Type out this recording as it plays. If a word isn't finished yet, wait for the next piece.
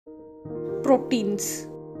proteins.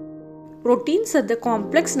 Proteins are the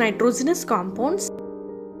complex nitrogenous compounds.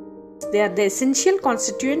 They are the essential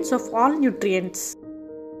constituents of all nutrients.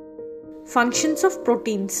 Functions of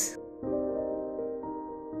proteins: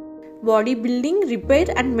 body building, repair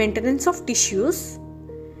and maintenance of tissues,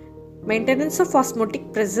 maintenance of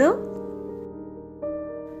osmotic pressure,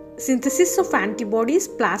 synthesis of antibodies,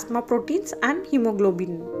 plasma proteins and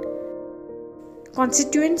hemoglobin.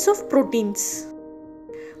 Constituents of proteins: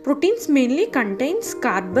 proteins mainly contains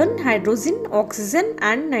carbon, hydrogen, oxygen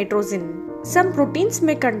and nitrogen. Some proteins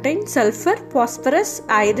may contain sulfur, phosphorus,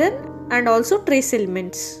 iron and also trace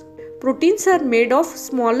elements. Proteins are made of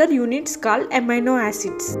smaller units called amino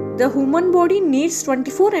acids. The human body needs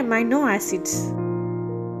 24 amino acids.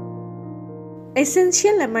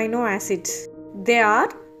 Essential amino acids. They are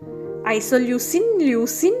isoleucine,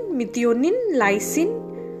 leucine, methionine, lysine,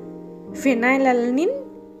 phenylalanine,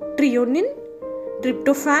 threonine,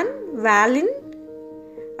 tryptophan, valine,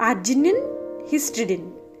 arginine, histidine.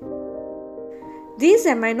 These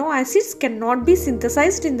amino acids cannot be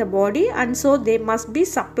synthesized in the body and so they must be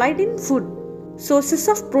supplied in food. Sources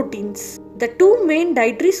of proteins. The two main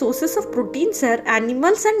dietary sources of proteins are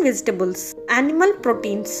animals and vegetables. Animal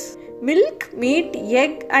proteins. Milk, meat,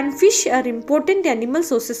 egg and fish are important animal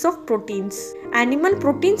sources of proteins. Animal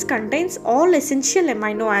proteins contains all essential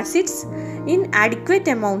amino acids in adequate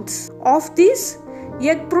amounts. Of these,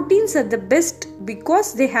 egg proteins are the best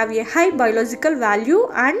because they have a high biological value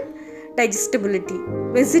and digestibility.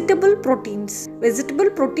 Vegetable proteins. Vegetable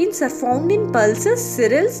proteins are found in pulses,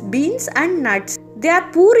 cereals, beans and nuts. They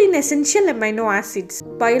are poor in essential amino acids.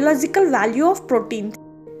 Biological value of proteins.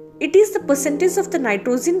 It is the percentage of the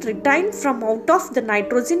nitrogen retained from out of the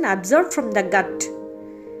nitrogen absorbed from the gut.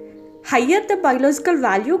 Higher the biological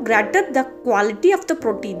value, greater the quality of the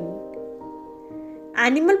protein.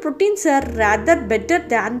 Animal proteins are rather better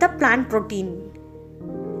than the plant protein.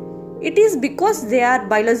 It is because they are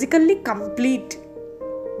biologically complete.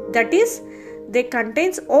 That is, they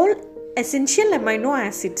contain all essential amino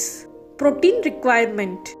acids. Protein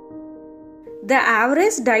requirement. The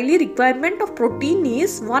average daily requirement of protein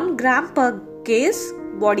is 1 gram per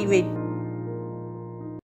kg body weight.